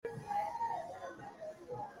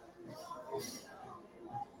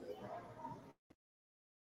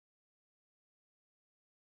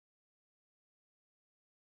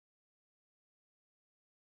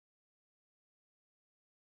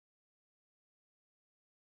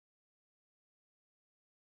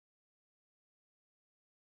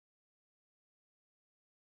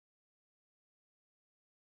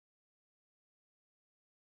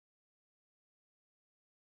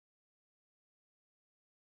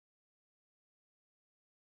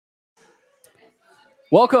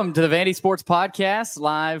Welcome to the VandySports Podcast,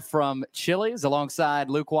 live from Chili's alongside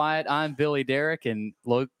Luke Wyatt. I'm Billy Derrick, and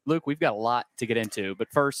Luke, we've got a lot to get into. But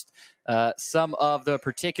first, some of the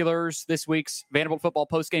particulars. This week's Vanderbilt football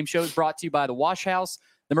postgame show is brought to you by the Wash House,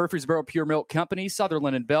 the Murfreesboro Pure Milk Company,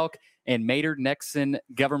 Sutherland and Belk, and Maynard Nexon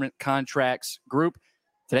Government Contracts Group.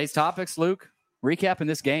 Today's topics, Luke, recapping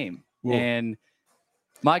this game. Whoa. And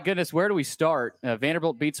my goodness, where do we start?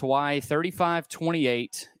 Vanderbilt beats Hawaii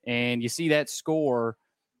 35-28, and you see that score.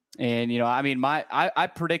 And, I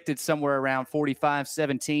predicted somewhere around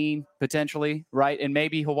 45-17 potentially, right? And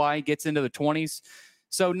maybe Hawaii gets into the 20s.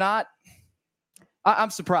 So I'm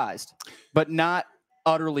surprised, but not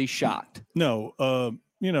utterly shocked. No,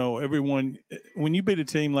 everyone, when you beat a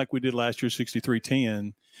team like we did last year,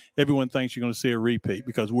 63-10, everyone thinks you're going to see a repeat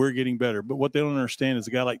because we're getting better. But what they don't understand is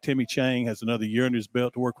a guy like Timmy Chang has another year under his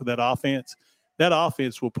belt to work with that offense. That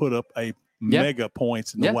offense will put up a mega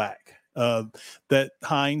points in the WAC. That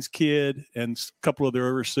Hines kid and a couple of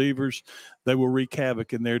their receivers, they will wreak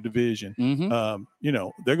havoc in their division. Mm-hmm.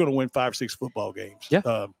 They're going to win 5 or 6 football games.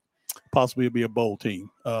 Yeah. Possibly it'll be a bowl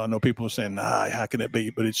team. I know people are saying, how can that be?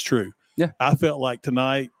 But it's true. Yeah. I felt like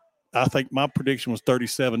tonight, I think my prediction was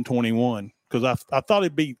 37-21 because I thought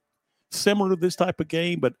it'd be similar to this type of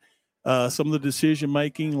game, but some of the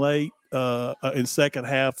decision-making late in second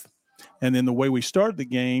half, and then the way we started the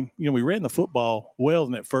game, we ran the football well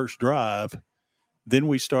in that first drive. Then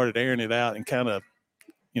we started airing it out and kind of,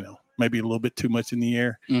 maybe a little bit too much in the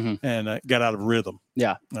air and got out of rhythm.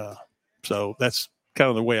 Yeah. So that's kind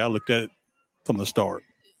of the way I looked at it from the start.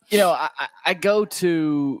 I go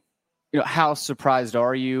to, how surprised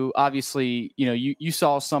are you? Obviously, you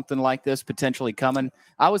saw something like this potentially coming.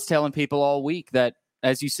 I was telling people all week that,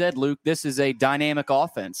 as you said, Luke, this is a dynamic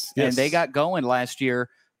offense. Yes. And they got going last year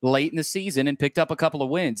late in the season and picked up a couple of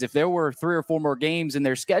wins. If there were 3 or 4 more games in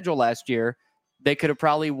their schedule last year, they could have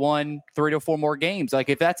probably won 3 to 4 more games. Like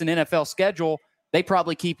if that's an NFL schedule, they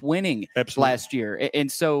probably keep winning. Absolutely. Last year.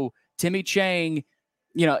 And so Timmy Chang,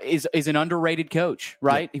 is an underrated coach,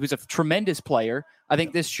 right? Yeah. He was a tremendous player. I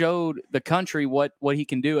think this showed the country what he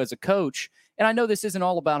can do as a coach. And I know this isn't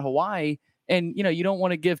all about Hawaii, and you don't want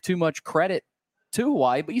to give too much credit to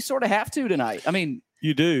Hawaii, but you sort of have to tonight. I mean,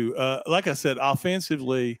 you do. Like I said,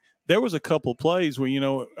 offensively, there was a couple plays where,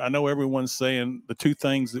 I know everyone's saying the 2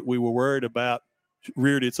 things that we were worried about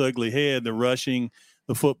reared its ugly head, the rushing,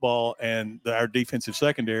 the football, and our defensive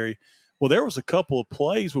secondary. Well, there was a couple of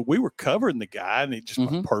plays where we were covering the guy, and it just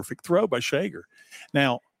was a perfect throw by Shager.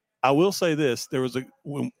 Now, I will say this.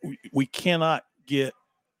 When we cannot get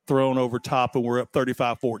thrown over top and we're up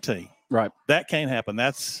 35-14. Right. That can't happen.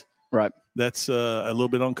 That's right. That's a little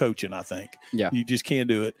bit on coaching, I think. Yeah. You just can't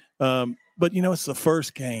do it. But, it's the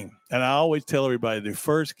first game. And I always tell everybody, the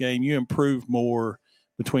first game, you improve more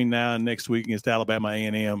between now and next week against Alabama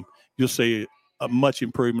A&M. You'll see a much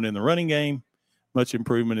improvement in the running game, much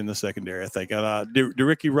improvement in the secondary, I think.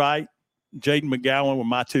 DeRicky Wright, Jaden McGowan were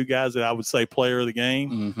my 2 guys that I would say player of the game.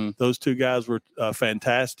 Mm-hmm. Those 2 guys were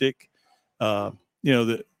fantastic. The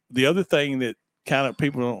other thing that kind of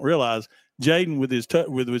people don't realize, Jaden with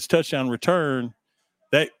his touchdown return,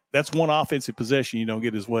 that's one offensive possession you don't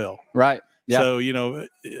get as well. Right. Yeah. So,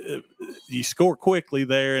 you score quickly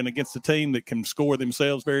there, and against a team that can score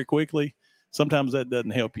themselves very quickly, sometimes that doesn't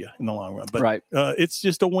help you in the long run. But right. It's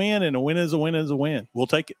just a win, and a win is a win is a win. We'll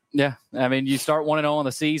take it. Yeah. I mean, you start 1-0 on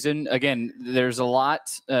the season. Again, there's a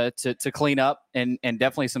lot to clean up and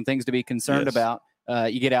definitely some things to be concerned about.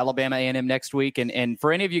 You get Alabama A&M next week. And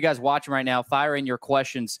for any of you guys watching right now, fire in your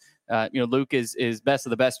questions. Luke is best of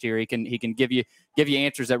the best here. He can give you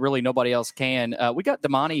answers that really nobody else can. We got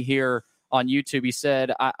Damani here on YouTube. He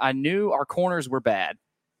said, I knew our corners were bad.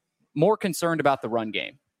 More concerned about the run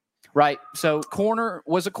game. Right. So corner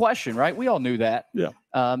was a question, right? We all knew that. Yeah.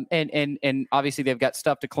 And obviously they've got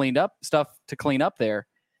stuff to clean up there.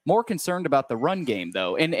 More concerned about the run game,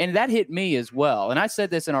 though. And that hit me as well. And I said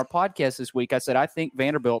this in our podcast this week. I said, I think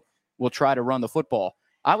Vanderbilt will try to run the football.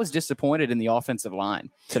 I was disappointed in the offensive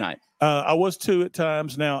line tonight. I was too at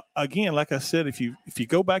times. Now, again, like I said, if you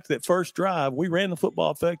go back to that first drive, we ran the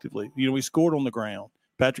football effectively. We scored on the ground.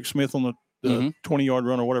 Patrick Smith on the 20-yard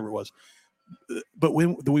run or whatever it was. But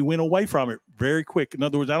we went away from it very quick. In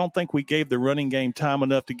other words, I don't think we gave the running game time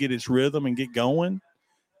enough to get its rhythm and get going.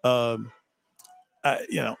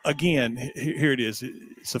 Again, here it is.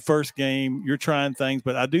 It's the first game. You're trying things,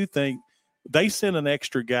 but I do think they send an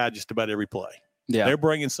extra guy just about every play. Yeah. They're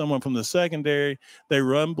bringing someone from the secondary. They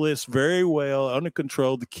run blitz very well, under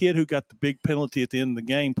control. The kid who got the big penalty at the end of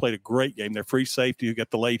the game played a great game. Their free safety who got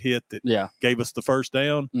the late hit that gave us the first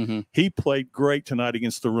down. Mm-hmm. He played great tonight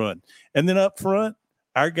against the run. And then up front,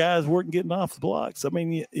 our guys weren't getting off the blocks. I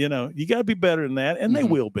mean, you got to be better than that, and they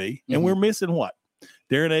will be. And we're missing what?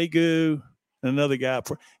 Darren Agu, another guy.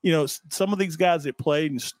 Some of these guys that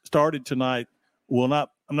played and started tonight will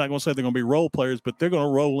not – I'm not going to say they're going to be role players, but they're going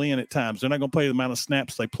to roll in at times. They're not going to play the amount of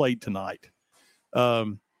snaps they played tonight.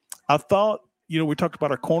 I thought, we talked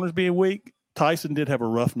about our corners being weak. Tyson did have a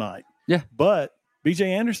rough night. Yeah. But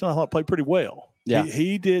B.J. Anderson, I thought, played pretty well. Yeah.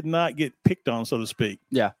 He did not get picked on, so to speak.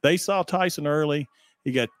 Yeah. They saw Tyson early.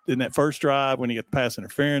 He got in that first drive when he got the pass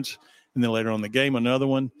interference, and then later on in the game, another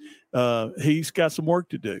one. He's got some work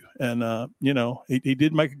to do. And, he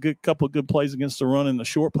did make a couple of good plays against the run and the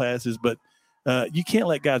short passes, but you can't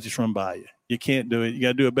let guys just run by you. You can't do it. You got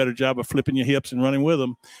to do a better job of flipping your hips and running with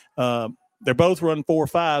them. They're both running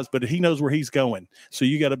 4.5s, but he knows where he's going. So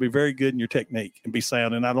you got to be very good in your technique and be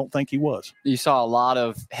sound, and I don't think he was. You saw a lot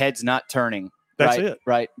of heads not turning. That's right, it.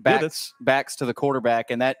 Right. Backs to the quarterback,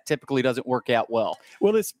 and that typically doesn't work out well.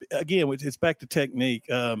 Well, it's back to technique.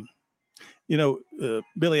 Billy,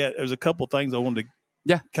 there's a couple of things I wanted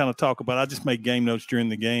to kind of talk about. I just made game notes during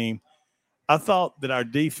the game. I thought that our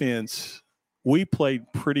defense, we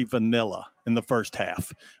played pretty vanilla in the first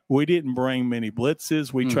half. We didn't bring many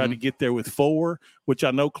blitzes. We tried to get there with 4, which I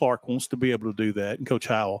know Clark wants to be able to do that, and Coach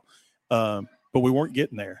Howell. But we weren't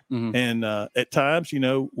getting there. And at times,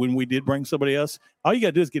 when we did bring somebody else, all you got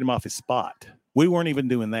to do is get him off his spot. We weren't even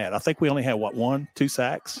doing that. I think we only had, 1-2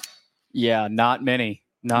 sacks? Yeah, not many.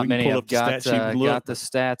 Not many. I've got the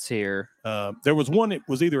stats here. There was one that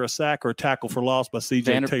was either a sack or a tackle for loss by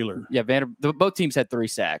C.J. Taylor. Yeah, both teams had 3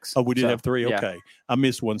 sacks. Oh, we did have 3? Okay. Yeah. I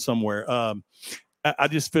missed one somewhere. I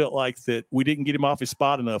just felt like that we didn't get him off his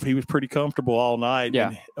spot enough. He was pretty comfortable all night.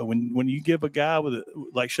 Yeah. And when you give a guy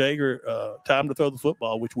like Shager time to throw the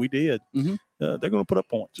football, which we did, they're going to put up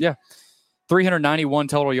points. Yeah. 391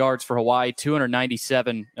 total yards for Hawaii,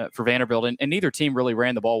 297 for Vanderbilt, and neither team really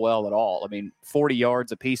ran the ball well at all. I mean, 40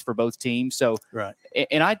 yards apiece for both teams. So, right.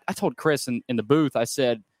 And I told Chris in the booth, I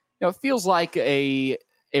said, it feels like a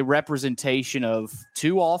representation of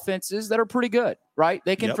 2 offenses that are pretty good, right?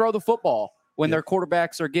 They can throw the football when their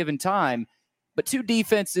quarterbacks are given time, but 2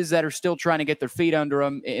 defenses that are still trying to get their feet under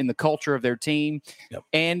them in the culture of their team. Yep.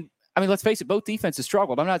 And, I mean, let's face it, both defenses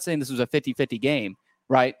struggled. I'm not saying this was a 50-50 game.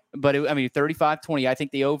 Right. But 35-20, I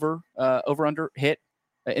think the over-under hit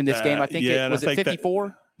in this game. I think was it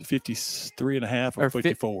 54? 53.5 or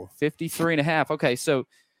 54. 53.5. Okay. So,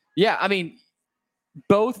 yeah, I mean,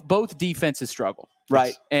 both defenses struggled.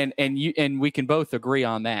 Right. Yes. And we can both agree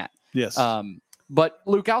on that. Yes. But,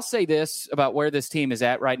 Luke, I'll say this about where this team is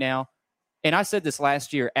at right now. And I said this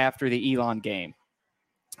last year after the Elon game.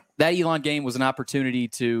 That Elon game was an opportunity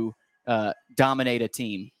to dominate a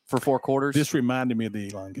team for 4 quarters. This reminded me of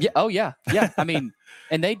the Elon game. Yeah. Oh, yeah. Yeah. I mean,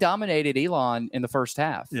 and they dominated Elon in the first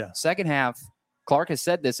half. Yeah. Second half, Clark has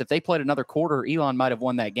said this. If they played another quarter, Elon might have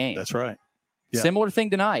won that game. That's right. Yeah. Similar thing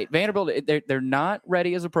tonight. Vanderbilt, they're not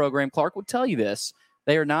ready as a program. Clark would tell you this.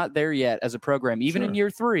 They are not there yet as a program, even in year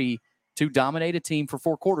 3, to dominate a team for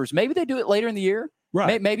 4 quarters. Maybe they do it later in the year.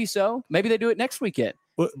 Right. Maybe so. Maybe they do it next weekend.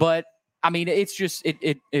 But I mean, it's just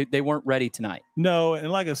they weren't ready tonight. No,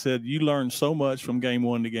 and like I said, you learn so much from game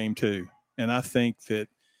 1 to game 2. And I think that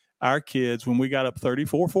our kids, when we got up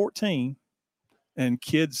 34-14, and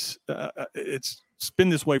kids, it's been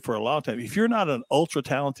this way for a long time. If you're not an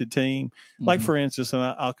ultra-talented team, like, for instance, and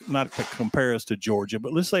I'll not compare us to Georgia,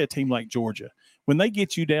 but let's say a team like Georgia, when they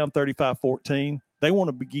get you down 35-14, they want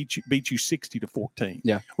to beat you 60-14.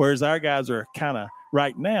 Yeah. Whereas our guys are kind of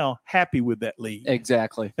right now happy with that lead.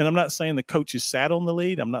 Exactly. And I'm not saying the coaches sat on the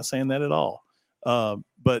lead. I'm not saying that at all.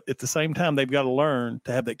 But at the same time, they've got to learn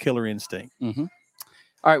to have that killer instinct. Mm-hmm.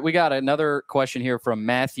 All right, we got another question here from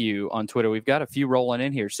Matthew on Twitter. We've got a few rolling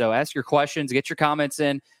in here. So ask your questions, get your comments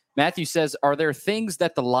in. Matthew says, are there things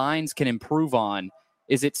that the lines can improve on?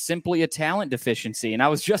 Is it simply a talent deficiency? And I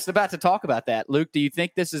was just about to talk about that. Luke, do you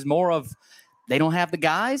think this is more of they don't have the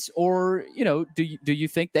guys, or, do you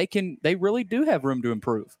think they really do have room to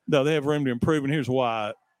improve? No, they have room to improve, and here's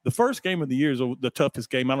why. The first game of the year is the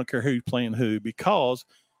toughest game. I don't care who's playing who, because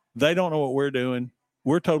they don't know what we're doing.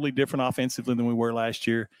 We're totally different offensively than we were last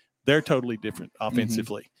year. They're totally different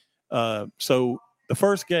offensively. So the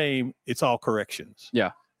first game, it's all corrections.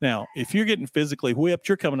 Yeah. Now, if you're getting physically whipped,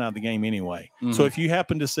 you're coming out of the game anyway. So if you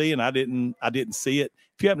happen to see, and I didn't see it,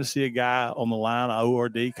 if you happen to see a guy on the line,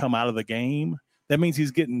 ORD, come out of the game, that means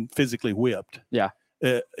he's getting physically whipped. Yeah.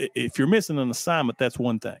 If you're missing an assignment, that's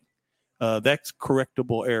one thing. That's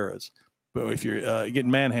correctable errors. But if you're getting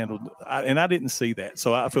manhandled, and I didn't see that,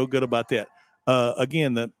 so I feel good about that.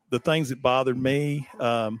 Again, the things that bothered me,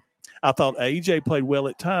 I thought AJ played well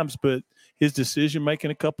at times, but his decision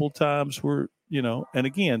making a couple of times were, and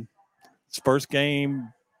again, it's first game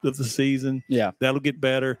of the season. Yeah, that'll get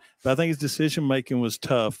better. But I think his decision making was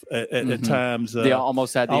tough at times. They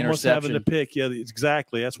almost had the almost interception. having to pick. Yeah,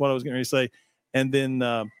 exactly. That's what I was going to say. And then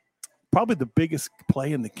probably the biggest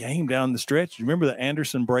play in the game down the stretch. You remember the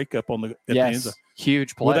Anderson breakup at the end zone?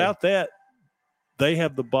 Huge play. Without that, they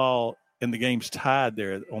have the ball and the game's tied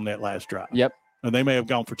there on that last drive. Yep. And they may have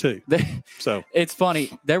gone for 2. So it's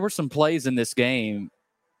funny. There were some plays in this game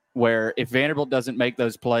where if Vanderbilt doesn't make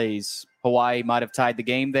those plays, Hawaii might have tied the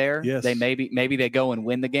game there. Yes. They maybe they go and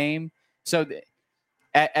win the game. So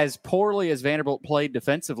as poorly as Vanderbilt played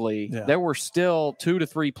defensively, there were still 2 to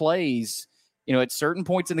 3 plays, at certain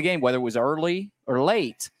points in the game, whether it was early or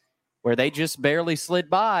late, where they just barely slid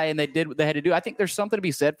by and they did what they had to do. I think there's something to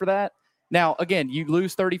be said for that. Now, again, you win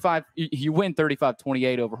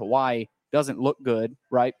 35-28 over Hawaii. Doesn't look good,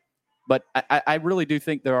 right? But I really do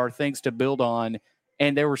think there are things to build on,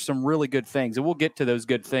 and there were some really good things, and we'll get to those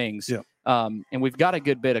good things. Yeah. And we've got a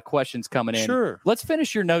good bit of questions coming in. Sure. Let's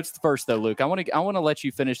finish your notes first, though, Luke. I want to let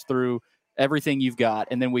you finish through everything you've got,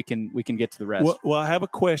 and then we can get to the rest. Well, I have a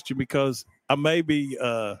question because I may be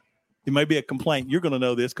it may be a complaint. You're going to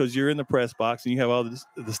know this because you're in the press box and you have all the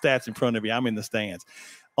stats in front of you. I'm in the stands.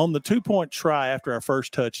 On the 2-point try after our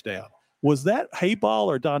first touchdown, was that Hayball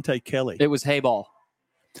or Dante Kelly? It was Hayball.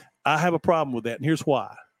 I have a problem with that, and here's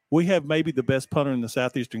why. We have maybe the best punter in the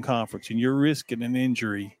Southeastern Conference, and you're risking an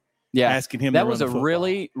injury. Yeah, asking him. That was a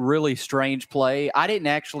really, really strange play.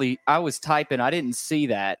 I was typing. I didn't see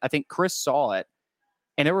that. I think Chris saw it,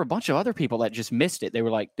 and there were a bunch of other people that just missed it. They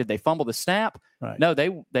were like, "Did they fumble the snap?" Right. No,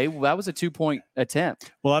 that was a 2-point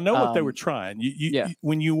attempt. Well, I know what they were trying.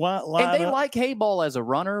 When you want line and they up, like Hayball as a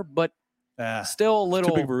runner, but still a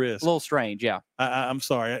little too big of a risk. A little strange. Yeah, I'm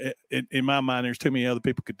sorry. In my mind, there's too many other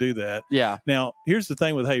people could do that. Yeah. Now, here's the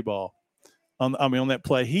thing with Hayball. On that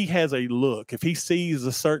play, he has a look. If he sees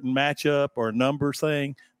a certain matchup or a number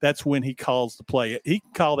thing, that's when he calls the play. He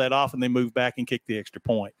can call that off and they move back and kick the extra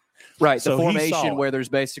point. Right. So the formation where there's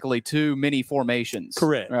basically 2 mini formations.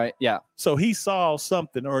 Correct. Right. Yeah. So he saw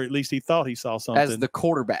something, or at least he thought he saw something. As the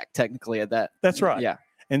quarterback, technically, at that. That's right. Yeah.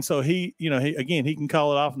 And so he can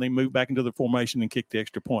call it off and they move back into the formation and kick the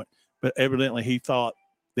extra point. But evidently he thought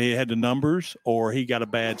they had the numbers, or he got a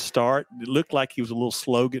bad start. It looked like he was a little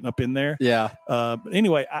slow getting up in there. Yeah. But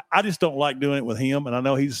anyway, I just don't like doing it with him, and I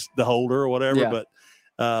know he's the holder or whatever. Yeah.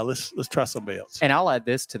 But let's try somebody else. And I'll add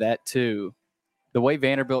this to that too: the way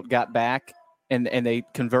Vanderbilt got back and they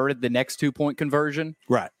converted the next 2-point conversion.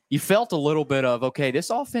 Right. You felt a little bit of, okay, this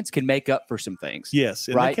offense can make up for some things. Yes,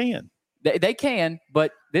 and right? they can. They can,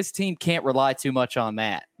 but this team can't rely too much on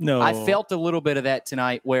that. No. I felt a little bit of that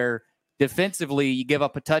tonight where defensively you give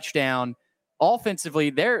up a touchdown.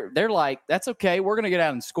 Offensively, they're like, that's okay. We're going to get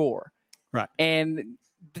out and score. Right. And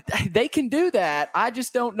they can do that. I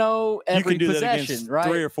just don't know every you can do possession, that against right?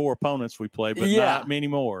 3 or 4 opponents we play, but not many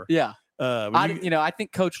more. Yeah. I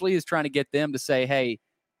think Coach Lee is trying to get them to say, hey,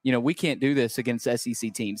 we can't do this against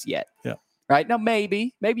SEC teams yet. Yeah. Right. Now,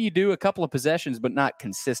 maybe you do a couple of possessions, but not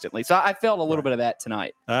consistently. So I felt a little bit of that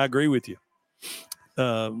tonight. I agree with you.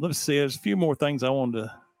 Let's see. There's a few more things I wanted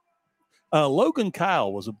to. Logan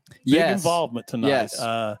Kyle was a big involvement tonight. Yes.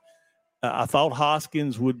 I thought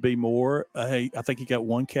Hoskins would be more. I think he got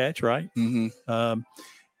 1 catch, right? Mm-hmm.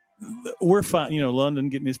 We're fine. London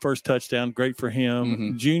getting his first touchdown, great for him.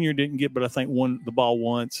 Mm-hmm. Junior didn't get, but I think won the ball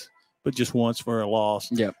once, but just once for a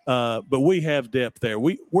loss. Yep. But we have depth there.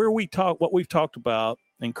 What we've talked about,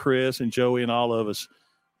 and Chris and Joey and all of us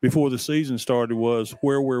before the season started, was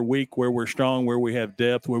where we're weak, where we're strong, where we have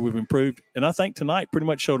depth, where we've improved. And I think tonight pretty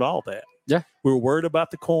much showed all that. Yeah. We were worried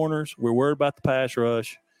about the corners. We're worried about the pass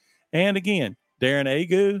rush. And again, Darren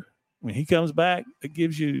Agu, when he comes back, it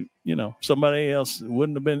gives you, somebody else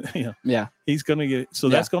wouldn't have been, Yeah. He's going to get – so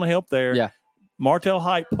that's going to help there. Yeah. Martell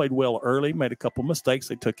Height played well early, made a couple mistakes.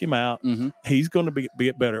 They took him out. Mm-hmm. He's going to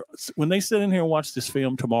get better. When they sit in here and watch this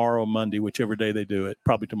film tomorrow or Monday, whichever day they do it,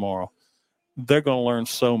 probably tomorrow, they're going to learn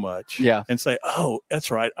so much. Yeah. And say, oh, that's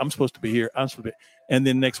right. I'm supposed to be here. And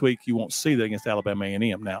then next week you won't see that against Alabama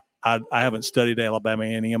A&M. Now, I haven't studied Alabama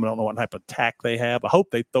A&M. I don't know what type of attack they have. I hope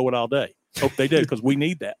they throw it all day. Hope they do, because we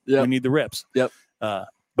need that. Yep. We need the reps. Yep.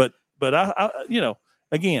 But I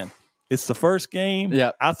again, it's the first game.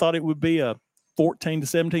 Yep. I thought it would be a 14 to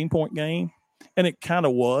 17 point game, and it kind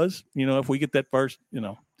of was. If we get that first,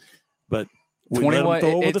 but we let them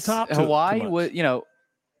throw over the top. Hawaii was,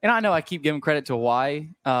 and I know I keep giving credit to Hawaii,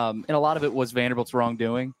 and a lot of it was Vanderbilt's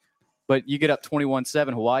wrongdoing. But you get up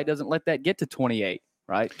 21-7. Hawaii doesn't let that get to 28,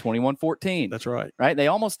 right? 21-14. That's right. Right? They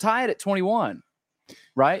almost tie it at 21,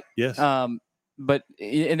 right? Yes.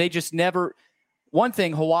 and they just never. One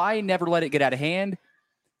thing, Hawaii never let it get out of hand,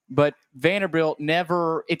 but Vanderbilt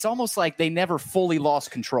never. It's almost like they never fully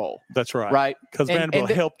lost control. That's right. Right, because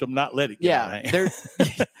Vanderbilt helped them not let it get out of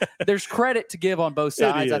hand. There's credit to give on both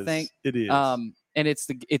sides. I think it is. And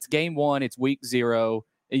it's game one. It's week 0.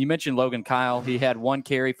 You mentioned Logan Kyle. He had 1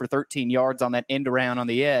 carry for 13 yards on that end around on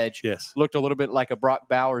the edge. Yes. Looked a little bit like a Brock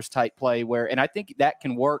Bowers type play and I think that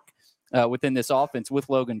can work within this offense with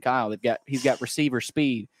Logan Kyle. He's got receiver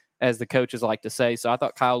speed, as the coaches like to say. So I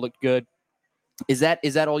thought Kyle looked good. Is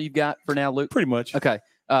that all you've got for now, Luke? Pretty much. Okay.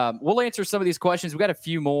 We'll answer some of these questions. We've got a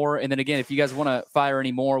few more. And then again, if you guys want to fire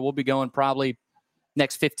any more, we'll be going probably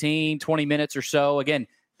next 15, 20 minutes or so. Again,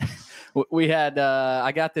 we had,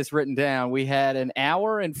 I got this written down. We had an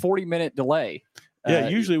hour and 40-minute delay. Yeah,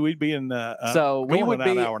 usually we'd be in so we would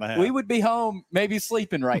be an hour and a half. We would be home, maybe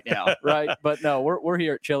sleeping right now, right? But no, we're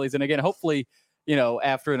here at Chili's, and again, hopefully,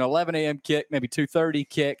 after an 11 a.m. kick, maybe 2:30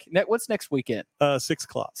 kick. What's next weekend? 6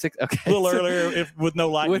 o'clock. 6. Okay, a little earlier, with no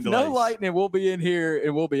lightning. With delays. no lightning, we'll be in here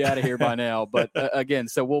and we'll be out of here by now. But again,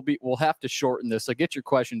 so we'll have to shorten this. So get your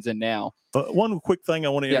questions in now. One quick thing I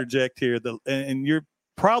want to interject here, and you're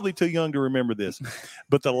probably too young to remember this,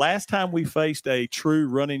 but the last time we faced a true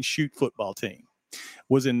run and shoot football team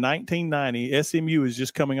was in 1990. SMU is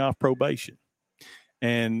just coming off probation,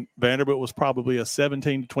 and Vanderbilt was probably a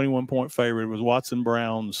 17 to 21 point favorite. It was Watson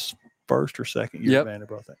Brown's first or second year at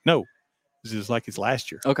Vanderbilt. No, this is like his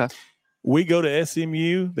last year. Okay. We go to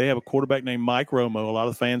SMU. They have a quarterback named Mike Romo. A lot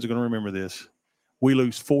of fans are going to remember this. We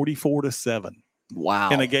lose 44-7. Wow.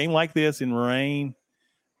 In a game like this in rain.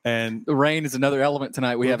 And the rain is another element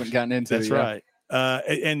tonight we haven't gotten into. That's right.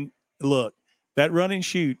 And look, that run and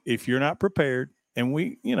shoot, if you're not prepared, and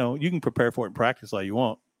you can prepare for it in practice all you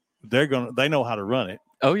want, they know how to run it.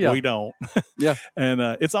 Oh yeah. We don't. Yeah. And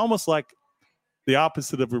it's almost like the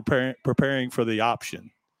opposite of preparing for the option.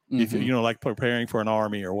 Mm-hmm. If like preparing for an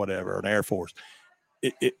Army or whatever, an Air Force.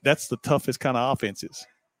 That's the toughest kind of offenses.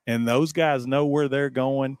 And those guys know where they're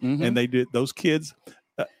going, and they do. Those kids,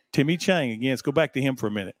 Timmy Chang, again, let's go back to him for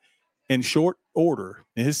a minute. In short order,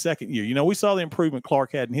 in his second year, we saw the improvement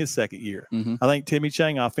Clark had in his second year. Mm-hmm. I think Timmy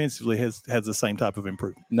Chang offensively has the same type of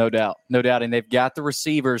improvement. No doubt. And they've got the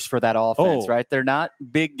receivers for that offense, right? They're not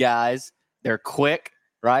big guys. They're quick,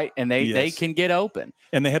 right? And they can get open.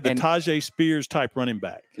 And they had the Tajay Spears type running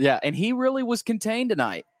back. Yeah, and he really was contained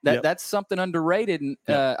tonight. That's something underrated. And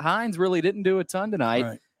Hines really didn't do a ton tonight.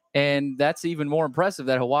 Right. And that's even more impressive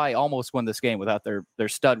that Hawaii almost won this game without their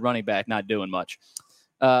stud running back not doing much.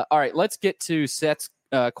 All right, let's get to Seth's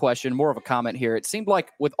question, more of a comment here. It seemed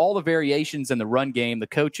like with all the variations in the run game, the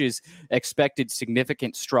coaches expected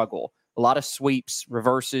significant struggle. A lot of sweeps,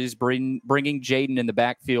 reverses, bringing Jaden in the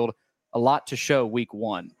backfield, a lot to show week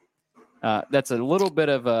 1. That's a little bit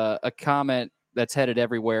of a comment that's headed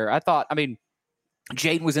everywhere.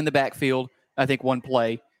 Jaden was in the backfield, I think, one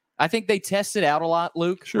play. I think they tested out a lot,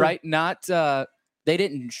 Luke, right? Not they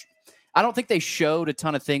didn't – I don't think they showed a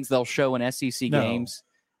ton of things they'll show in SEC games.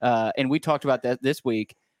 And we talked about that this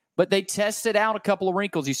week. But they tested out a couple of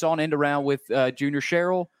wrinkles. You saw an end around with Junior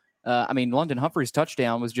Sherrill. London Humphrey's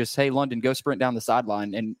touchdown was just, hey, London, go sprint down the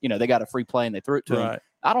sideline. And, they got a free play and they threw it to him.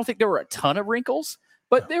 I don't think there were a ton of wrinkles,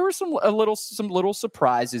 but there were some little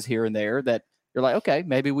surprises here and there that you're like, okay,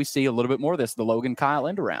 maybe we see a little bit more of this, the Logan Kyle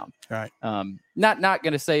end around. Right. Not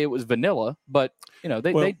going to say it was vanilla, but,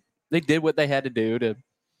 they did what they had to do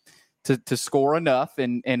to score enough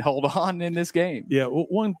and hold on in this game. Yeah,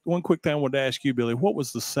 one quick thing I wanted to ask you, Billy. What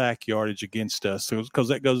was the sack yardage against us? Because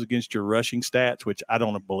that goes against your rushing stats, which I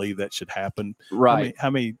don't believe that should happen. Right.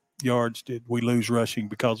 How many yards did we lose rushing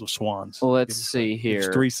because of Swans? Well, let's see here. It's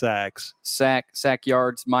 3 sacks. Sack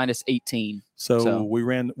yards minus 18. So we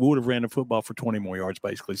would have ran the football for 20 more yards,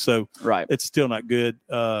 basically. So it's still not good.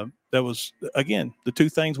 That was, again, the 2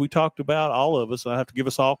 things we talked about, all of us, I have to give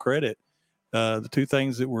us all credit. The 2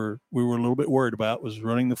 things that we were a little bit worried about was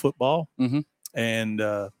running the football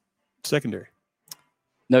and secondary.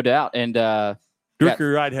 No doubt. And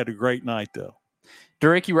Duricky Wright had a great night, though.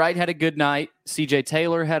 Duricky Wright had a good night. C.J.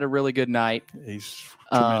 Taylor had a really good night. He's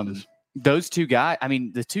tremendous. Those 2 guys,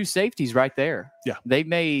 the 2 safeties right there. Yeah. They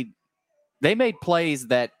made plays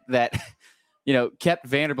that kept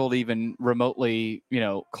Vanderbilt even remotely,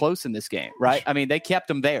 close in this game, right? They kept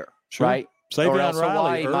them there, right? Savion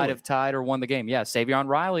Riley might have tied or won the game. Yeah, Savion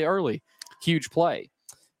Riley early. Huge play.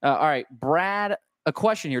 All right, Brad, a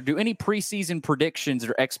question here. Do any preseason predictions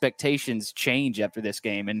or expectations change after this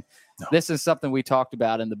game? And this is something we talked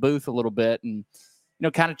about in the booth a little bit and,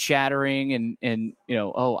 kind of chattering and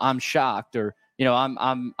I'm shocked or,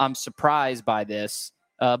 I'm surprised by this.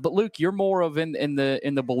 But Luke, you're more of in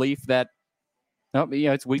the belief that Nope,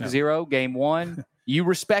 it's week 0, game 1. You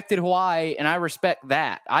respected Hawaii, and I respect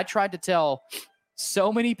that. I tried to tell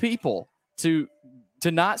so many people to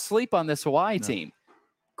not sleep on this Hawaii team.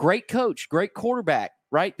 Great coach, great quarterback,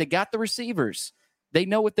 right? They got the receivers. They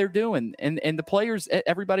know what they're doing. And the players,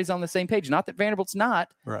 everybody's on the same page. Not that Vanderbilt's not,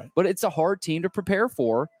 right? But it's a hard team to prepare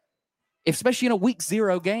for, especially in a week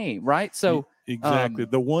 0 game, right? So exactly.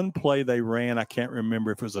 The one play they ran, I can't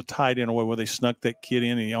remember if it was a tight end or where they snuck that kid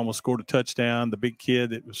in and he almost scored a touchdown. The big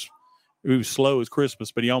kid that was slow as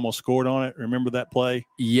Christmas, but he almost scored on it. Remember that play?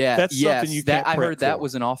 Yeah, that's something you can't. I heard that for.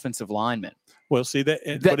 Was an offensive lineman. Well, see that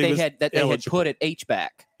they had put at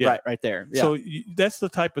H-back, right there. Yeah. So that's the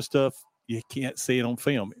type of stuff you can't see it on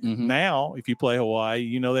film. Mm-hmm. Now, if you play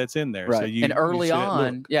Hawaii, that's in there. Right. So and early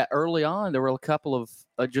on, there were a couple of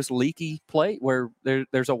just leaky play where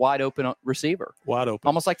there's a wide open receiver. Wide open.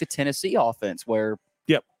 Almost like the Tennessee offense where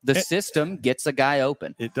the system gets a guy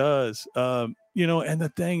open. It does. And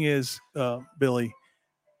the thing is, Billy,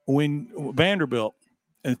 when Vanderbilt,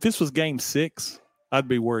 and if this was game 6, I'd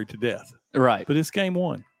be worried to death. Right. But it's game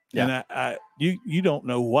 1. Yeah. And you don't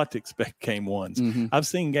know what to expect game 1s. Mm-hmm. I've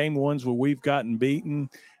seen game 1s where we've gotten beaten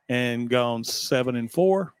and gone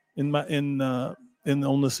 7-4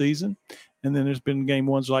 on the season, and then there's been game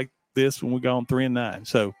 1s like this when we've gone 3-9.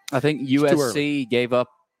 So I think USC gave up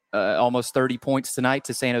almost 30 points tonight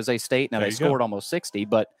to San Jose State. Now they scored almost 60,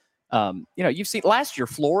 but you've seen last year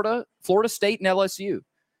Florida State and LSU.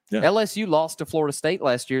 Yeah. LSU lost to Florida State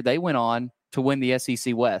last year. They went on to win the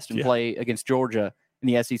SEC West and play against Georgia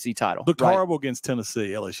in the SEC title. Looked horrible against Tennessee,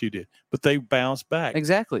 LSU did, but they bounced back.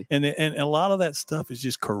 Exactly. And a lot of that stuff is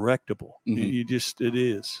just correctable. Mm-hmm. It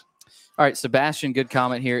is. All right, Sebastian, good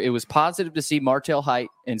comment here. It was positive to see Martell Height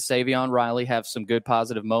and Savion Riley have some good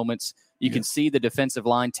positive moments. You can see the defensive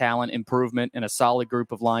line talent improvement and a solid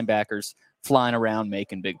group of linebackers flying around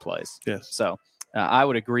making big plays. Yes. So I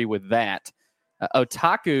would agree with that.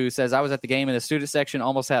 Otaku says, I was at the game in the student section,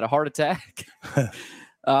 almost had a heart attack. I'm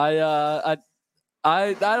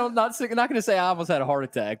not going to say I almost had a heart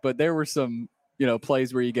attack, but there were some,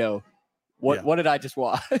 plays where you go, what did I just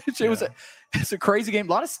watch? It's a crazy game.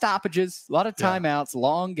 A lot of stoppages, a lot of timeouts,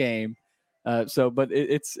 long game. But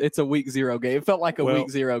it's a week 0 game. It felt like a week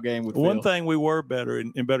 0 game with one thing we were better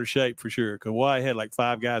in better shape for sure, because Hawaii had like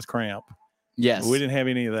 5 guys cramp. Yes. We didn't have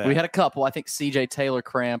any of that. We had a couple. I think C.J. Taylor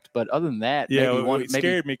cramped, but other than that, it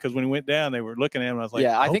scared me because when he went down, they were looking at him. And I was like,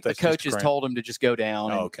 I think the coaches told him to just go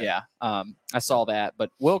down. Oh, okay. I saw that.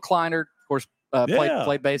 But Will Kleiner, of course,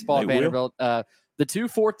 played baseball at Vanderbilt. The 2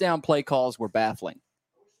 4th-down play calls were baffling.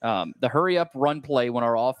 The hurry-up run play when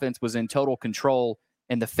our offense was in total control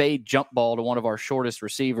and the fade jump ball to one of our shortest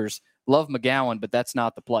receivers. Love McGowan, but that's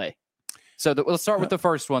not the play. So let's start with the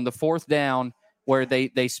first one, the 4th down, where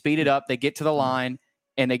they speed it up, they get to the line,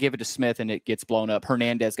 and they give it to Smith, and it gets blown up.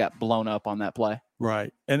 Hernandez got blown up on that play.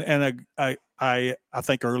 Right. And I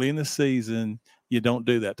think early in the season, you don't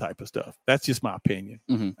do that type of stuff. That's just my opinion.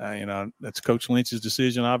 Mm-hmm. That's Coach Lynch's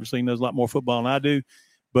decision. Obviously, he knows a lot more football than I do.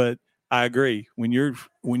 But I agree. When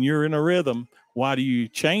you're in a rhythm, why do you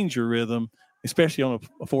change your rhythm, especially on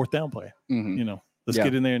a 4th down play? Mm-hmm. Let's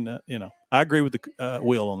get in there and, I agree with the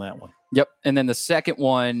Will on that one. Yep. And then the second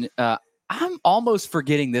one, I'm almost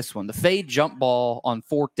forgetting this one. The fade jump ball on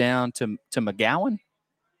 4th down to McGowan.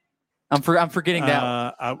 I'm forgetting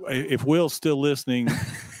that one. If Will's still listening,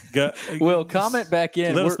 Will, comment back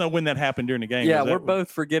in. Let us know when that happened during the game. Yeah, we're both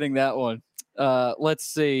forgetting that one. Let's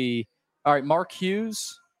see. All right, Mark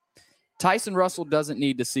Hughes. Tyson Russell doesn't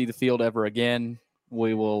need to see the field ever again.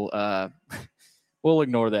 We will we'll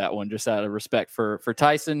ignore that one just out of respect for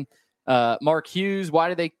Tyson. Mark Hughes, why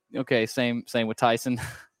did they – okay, same with Tyson.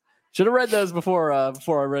 Should have read those before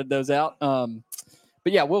I read those out.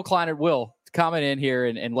 But, yeah, Will Kleiner will comment in here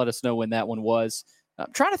and let us know when that one was.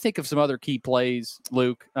 I'm trying to think of some other key plays,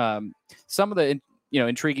 Luke. Some of the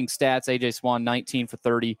intriguing stats, A.J. Swan, 19 for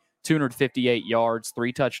 30, 258 yards,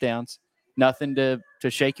 3 touchdowns. Nothing to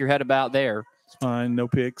shake your head about there. It's fine. No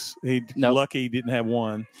picks. Lucky he didn't have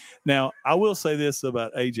one. Now, I will say this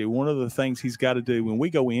about A.J. One of the things he's got to do when we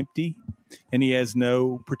go empty and he has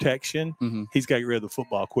no protection, he's got to get rid of the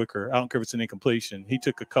football quicker. I don't care if it's an incompletion. He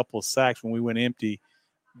took a couple of sacks when we went empty.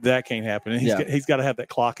 That can't happen. And he's got to have that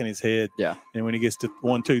clock in his head. Yeah. And when he gets to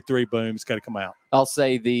 1, 2, 3, boom, it's got to come out. I'll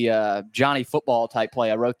say the Johnny football type play.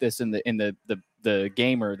 I wrote this in the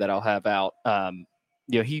gamer that I'll have out.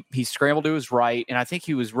 He scrambled to his right, and I think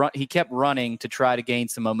he kept running to try to gain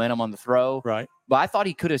some momentum on the throw. Right. But I thought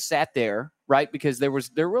he could have sat there, right, because there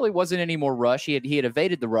really wasn't any more rush. He had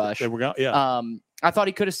evaded the rush. There we go. Yeah. I thought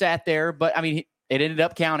he could have sat there, but I mean, it ended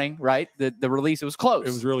up counting, right? The release, it was close.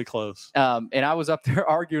 It was really close. And I was up there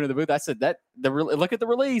arguing in the booth. I said look at the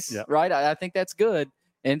release, right? I think that's good.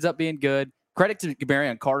 Ends up being good. Credit to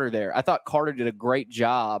Gamarion Carter there. I thought Carter did a great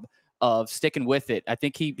job of sticking with it. I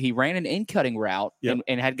think he ran an in-cutting route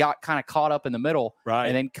and had got kind of caught up in the middle, right,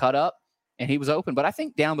 and then cut up, and he was open. But I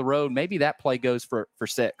think down the road, maybe that play goes for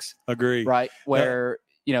 6. Agree. Right, where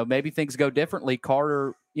maybe things go differently.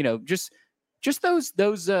 Carter, just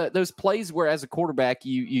those plays where as a quarterback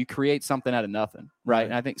you create something out of nothing, right?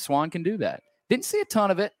 And I think Swan can do that. Didn't see a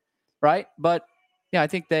ton of it, right? But I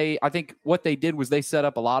think what they did was they set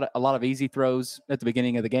up a lot of easy throws at the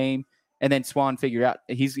beginning of the game, and then Swan figured out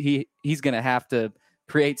he's going to have to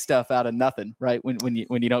create stuff out of nothing, right? When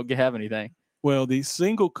you don't have anything. Well,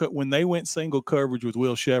 when they went single coverage with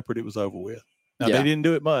Will Shepherd, it was over with. Now, they didn't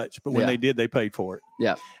do it much, but when they did, they paid for it.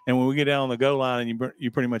 Yeah. And when we get down on the goal line and you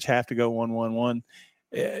pretty much have to go 1-1-1,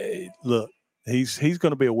 look, he's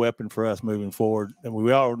going to be a weapon for us moving forward. And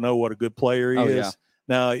we all know what a good player he is. Yeah.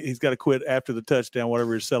 Now, he's got to quit after the touchdown,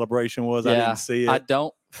 whatever his celebration was. Yeah. I didn't see it. I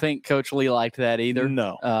don't think Coach Lee liked that either.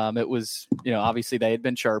 No. It was, obviously they had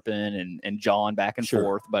been chirping and jawing back and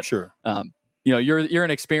forth. But sure. You're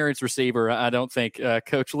an experienced receiver. I don't think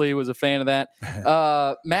Coach Lee was a fan of that.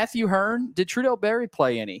 Matthew Hearn, did Trudell Berry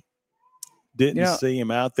play any? Didn't see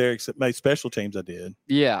him out there except maybe special teams. I did.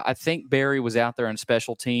 Yeah, I think Berry was out there on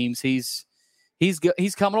special teams. He's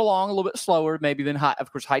coming along a little bit slower maybe than Height.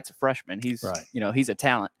 Of course, Height's a freshman. He's right. He's a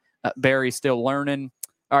talent. Berry's still learning.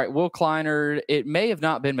 All right, Will Kleiner. It may have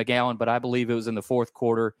not been McGowan, but I believe it was in the fourth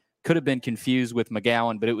quarter. Could have been confused with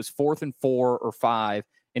McGowan, but it was 4th and 4 or 5.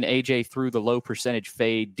 And AJ threw the low percentage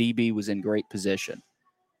fade. DB was in great position.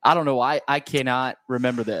 I don't know. I cannot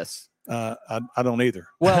remember this. I don't either.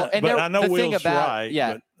 Well, and but I know Will's right.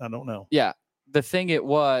 Yeah, but I don't know. Yeah, the thing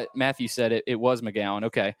Matthew said it was McGowan.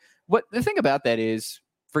 Okay, what the thing about that is,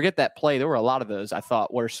 forget that play. There were a lot of those I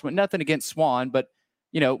thought were nothing against Swan, but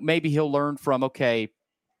maybe he'll learn from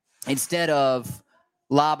instead of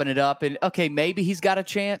lobbing it up and maybe he's got a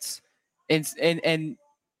chance and.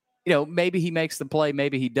 Maybe he makes the play,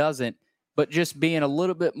 maybe he doesn't, but just being a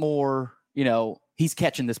little bit more, he's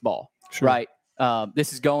catching this ball, right?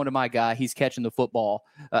 This is going to my guy. He's catching the football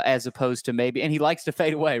as opposed to maybe, and he likes to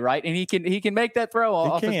fade away, right? And he can make that throw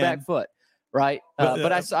off his back foot, right?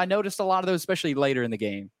 But I noticed a lot of those, especially later in the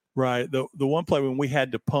game. Right. The one play when we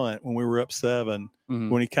had to punt, when we were up 7,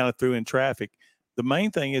 when he kind of threw in traffic, the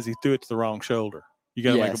main thing is he threw it to the wrong shoulder. You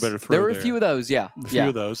got to make a better throw. There were a few of those, a few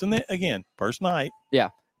of those. And then, again, first night. Yeah.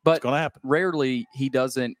 But it's going to happen. Rarely he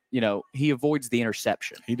doesn't, he avoids the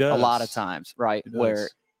interception. He does. A lot of times, right? Where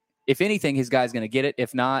if anything, his guy's going to get it.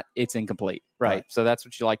 If not, it's incomplete, right? So that's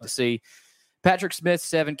what you like to see. Patrick Smith,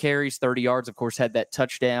 7 carries, 30 yards, of course, had that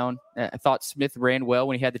touchdown. I thought Smith ran well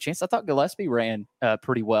when he had the chance. I thought Gillespie ran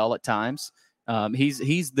pretty well at times.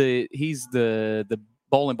 He's the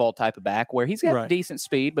bowling ball type of back where he's got decent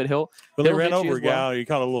speed, but he'll ran over a guy. He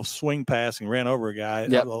caught a little swing pass and ran over a guy. Yep.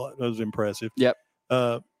 That was impressive. Yep.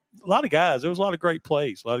 A lot of guys. There was a lot of great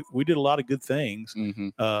plays. We did a lot of good things,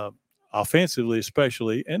 offensively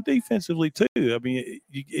especially, and defensively too. I mean,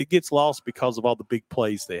 it gets lost because of all the big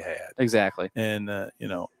plays they had. Exactly. And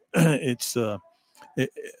it's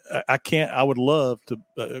I can't. I would love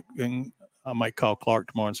to. And I might call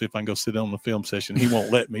Clark tomorrow and see if I can go sit on the film session. He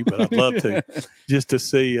won't let me, but I'd love to, just to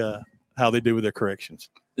see how they do with their corrections.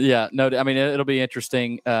 Yeah, no, I mean, it'll be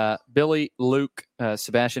interesting. Billy, Luke,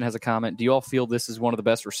 Sebastian has a comment. Do you all feel this is one of the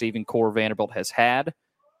best receiving core Vanderbilt has had?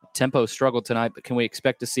 Tempo struggled tonight, but can we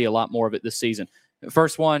expect to see a lot more of it this season?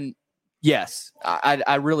 First one, yes,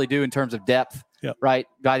 I really do in terms of depth, right?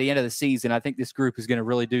 By the end of the season, I think this group is going to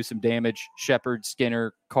really do some damage. Shepherd,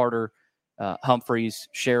 Skinner, Carter, Humphreys,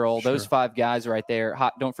 Sherrill, those 5 guys right there.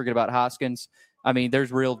 Don't forget about Hoskins. I mean,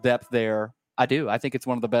 there's real depth there. I do. I think it's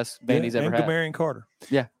one of the best Vandy's ever had. Gamarion Carter.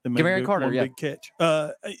 Yeah. Gamarion Carter. Big catch.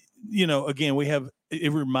 Again, we have,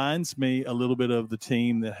 it reminds me a little bit of the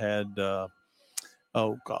team that had,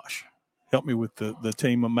 help me with the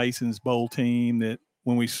team of Mason's Bowl team that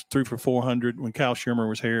when we threw for 400, when Kyle Schirmer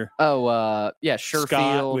was here.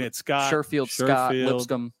 Sherfield. We had Scott. Scott,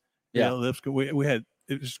 Lipscomb. Yeah, Lipscomb. We had,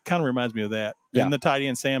 it just kind of reminds me of that. Yeah. And the tight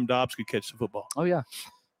end, Sam Dobbs, could catch the football. Oh, yeah.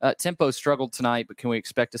 Tempo struggled tonight, but can we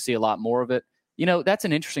expect to see a lot more of it? That's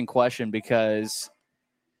an interesting question because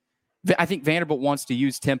I think Vanderbilt wants to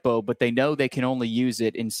use tempo, but they know they can only use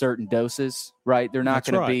it in certain doses, right? They're not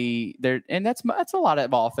going to be there. And that's a lot of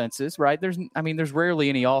offenses, right? There's rarely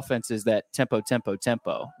any offenses that tempo,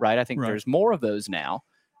 right? I think there's more of those now.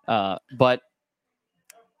 But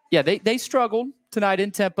yeah, they struggled tonight in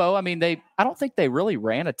tempo. I mean, I don't think they really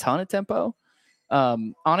ran a ton of tempo.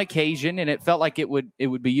 on occasion, and it felt like it would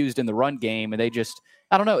be used in the run game, and they just,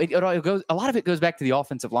 I don't know. It goes, a lot of it goes back to the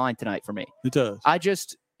offensive line tonight for me. It does. I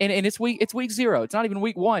just, and it's week 0. It's not even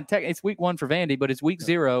week 1. It's week 1 for Vandy, but it's week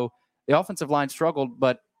 0. The offensive line struggled,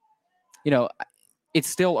 but it's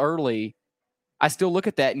still early. I still look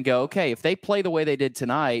at that and go, okay, if they play the way they did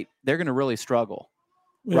tonight, they're going to really struggle.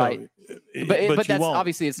 Right. But that's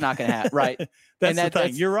obviously it's not going to happen. Right. That's the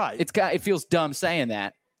thing. You're right. It feels dumb saying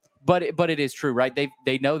that, but it is true. Right.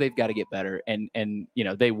 They know they've got to get better, and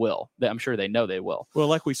they will. I'm sure they know they will. Well,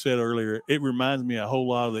 like we said earlier, it reminds me a whole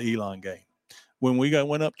lot of the Elon game when we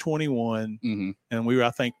went up 21, and I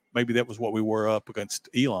think maybe that was what we were up against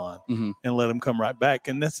Elon, and let them come right back.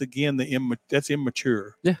 And that's again that's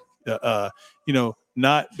immature. Yeah.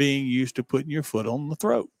 Not being used to putting your foot on the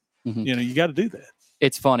throat. You got to do that.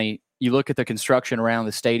 It's funny. You look at the construction around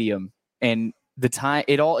the stadium, and the time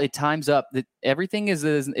it times up. That everything is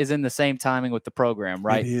in the same timing with the program,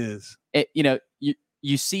 right? It is.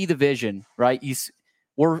 You see the vision, right?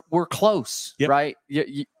 We're close, right?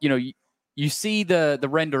 You see the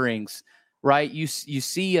renderings, right? You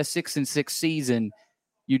see a 6-6 season.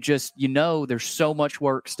 There's so much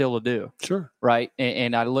work still to do. Sure. Right.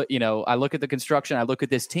 And I look at the construction. I look at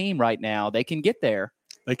this team right now. They can get there.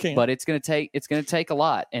 They can. But it's going to take a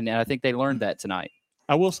lot. And I think they learned that tonight.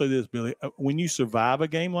 I will say this, Billy. When you survive a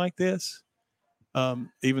game like this,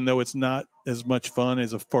 even though it's not as much fun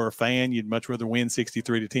as for a fan, you'd much rather win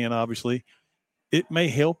 63-10, obviously. It may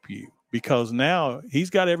help you because now he's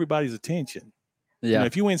got everybody's attention. Yeah.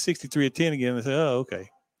 If you win 63-10 again, they say, oh, okay.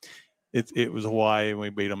 It was Hawaii and we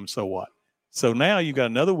beat them. So what? So now you've got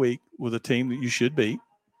another week with a team that you should beat,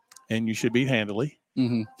 and you should beat handily.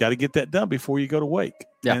 Got to get that done before you go to Wake.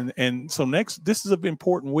 Yeah. And so this is an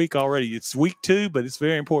important week already. It's week 2, but it's a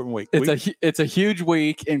very important week. It's a huge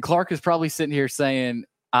week, and Clark is probably sitting here saying,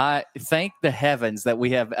 I thank the heavens that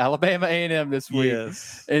we have Alabama A&M this week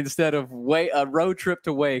instead of a road trip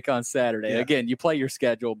to Wake on Saturday. Yeah. Again, you play your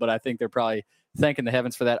schedule, but I think they're probably thanking the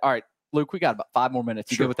heavens for that. All right. Luke, we got about 5 more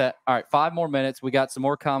minutes. You good with that? All right, 5 more minutes. We got some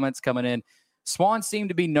more comments coming in. Swan seemed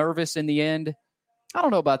to be nervous in the end. I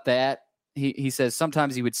don't know about that. He says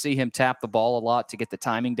sometimes he would see him tap the ball a lot to get the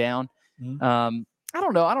timing down. I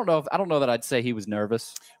don't know that I'd say he was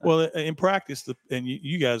nervous. Well, in practice, and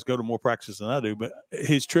you guys go to more practice than I do, but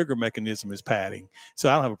his trigger mechanism is patting. So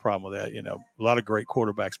I don't have a problem with that. A lot of great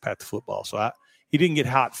quarterbacks pat the football. So he didn't get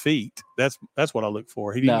hot feet. That's what I look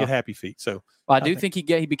for. He didn't get happy feet. So I think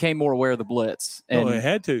he became more aware of the blitz. And he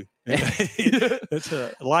had to. It's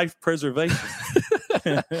a life preservation.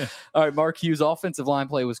 All right, Mark Hughes' offensive line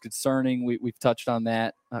play was concerning. We've touched on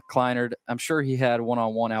that. Kleinert, I'm sure he had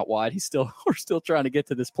one-on-one out wide. We're still trying to get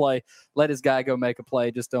to this play. Let his guy go make a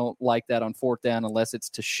play. Just don't like that on 4th down unless it's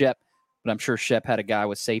to Shep. But I'm sure Shep had a guy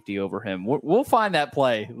with safety over him. We'll find that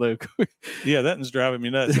play, Luke. Yeah, that one's driving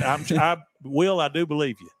me nuts. I do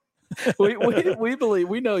believe you. we believe.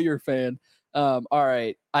 We know you're a fan. All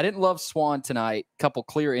right. I didn't love Swan tonight. Couple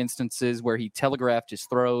clear instances where he telegraphed his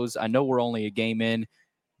throws. I know we're only a game in,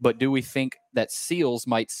 but do we think that Seals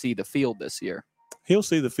might see the field this year? He'll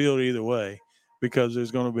see the field either way because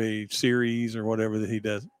there's going to be series or whatever that he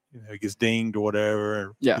does. He gets dinged or whatever,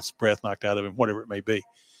 or gets breath knocked out of him, whatever it may be.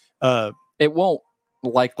 It won't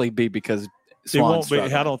likely be because Swan's it won't be.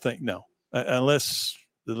 struggling. I don't think unless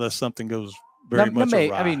something goes very much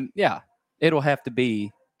awry. I mean, it'll have to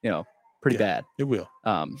be pretty bad. It will.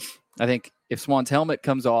 I think if Swan's helmet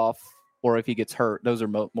comes off or if he gets hurt, those are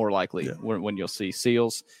more likely when you'll see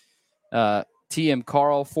Seals. TM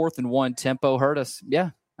Carl, 4th and 1 tempo hurt us.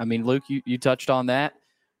 Yeah, I mean, Luke, you touched on that.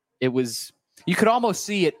 It was you could almost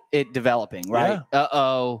see it developing, right?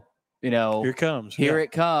 Yeah. Here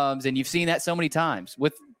it comes, and you've seen that so many times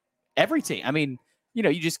with every team. I mean,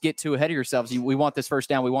 you just get too ahead of yourselves. We want this first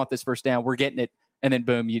down. We're getting it, and then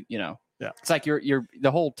boom, it's like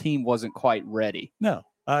the whole team wasn't quite ready. No,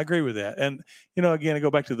 I agree with that. And again, I go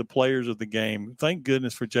back to the players of the game. Thank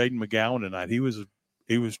goodness for Jaden McGowan tonight. He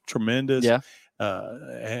was tremendous. Yeah.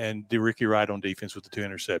 And Ricky Wright on defense with the 2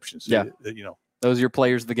 interceptions. Yeah. Those are your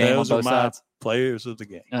players of the game on both sides. Players of the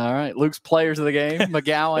game. All right. Luke's players of the game,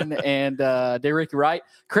 McGowan and Ricky Wright.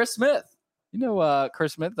 Chris Smith.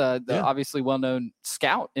 Chris Smith, the obviously well-known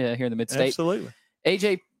scout here in the mid-state. Absolutely.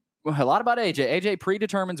 AJ, a lot about AJ. AJ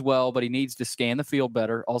predetermines well, but he needs to scan the field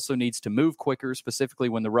better. Also needs to move quicker, specifically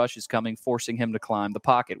when the rush is coming, forcing him to climb the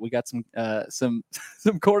pocket. We got some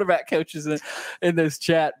quarterback coaches in this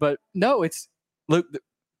chat, but no, it's Luke.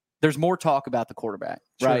 There's more talk about the quarterback,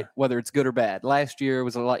 right? Whether it's good or bad. Last year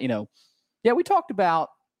was a lot, we talked about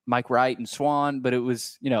Mike Wright and Swan, but it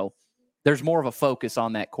was, there's more of a focus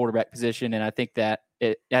on that quarterback position, and I think that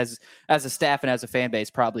it, as a staff and as a fan base,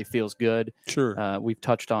 probably feels good. Sure. We've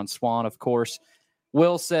touched on Swan, of course.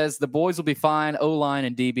 Will says the boys will be fine. O-line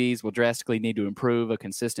and DBs will drastically need to improve. A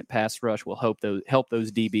consistent pass rush will help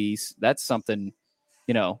those DBs. That's something,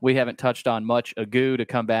 we haven't touched on much. Agu to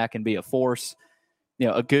come back and be a force.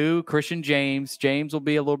 Agu, Christian James. James will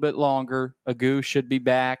be a little bit longer. Agu should be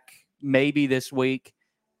back maybe this week,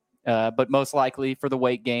 but most likely for the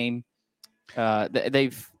Wake game.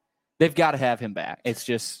 They've got to have him back. It's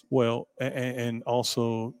just and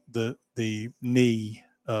also the knee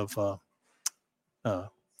of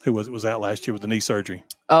who was out last year with the knee surgery.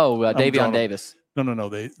 Davion Davis. No,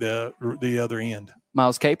 the other end.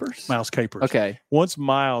 Miles Capers. Okay. Once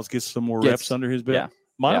Miles gets some more reps under his belt,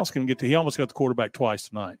 Miles can get to. He almost got the quarterback twice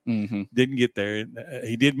tonight. Mm-hmm. Didn't get there.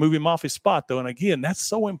 He did move him off his spot though, and again, that's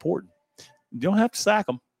so important. You don't have to sack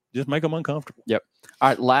him. Just make them uncomfortable. Yep. All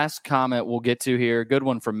right, last comment we'll get to here. Good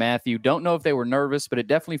one from Matthew. Don't know if they were nervous, but it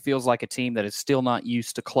definitely feels like a team that is still not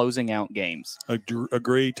used to closing out games.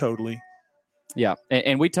 Agree totally. Yeah,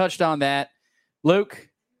 and we touched on that. Luke,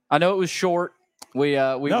 I know it was short. We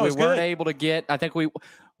weren't able to get. I think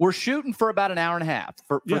we're shooting for about an hour and a half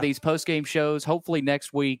for these post-game shows. Hopefully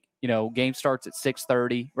next week, game starts at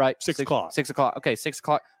 6:30, right? 6 o'clock. 6 o'clock. Okay, 6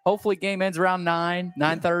 o'clock. Hopefully game ends around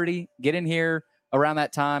 9:30. Get in here around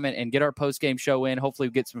that time and get our post-game show in. Hopefully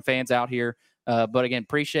we get some fans out here. But again,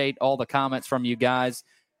 appreciate all the comments from you guys.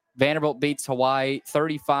 Vanderbilt beats Hawaii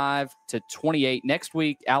 35-28. Next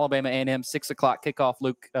week, Alabama A&M, 6 o'clock kickoff.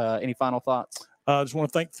 Luke, any final thoughts? I just want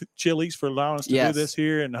to thank Chili's for allowing us to do this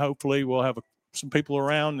here, and hopefully we'll have some people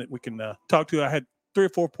around that we can talk to. I had 3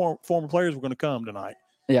 or 4 former players were going to come tonight.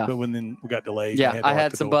 Yeah. But then we got delayed. Yeah, I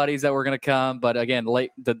had some buddies that were going to come, but again,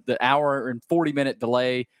 late the hour and 40-minute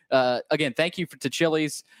delay. Again, thank you to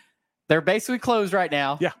Chili's. They're basically closed right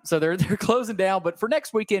now. Yeah. So they're closing down. But for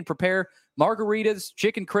next weekend, prepare margaritas,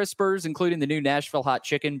 chicken crispers, including the new Nashville hot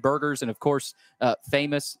chicken, burgers, and of course,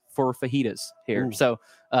 famous for fajitas here. Ooh. So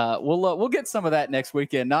we'll get some of that next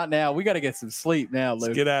weekend. Not now. We got to get some sleep now, Luke.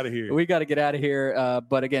 Let's get out of here. We got to get out of here.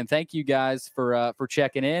 But again, thank you guys for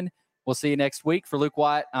checking in. We'll see you next week. For Luke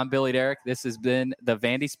Wyatt, I'm Billy Derrick. This has been the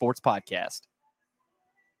VandySports Podcast.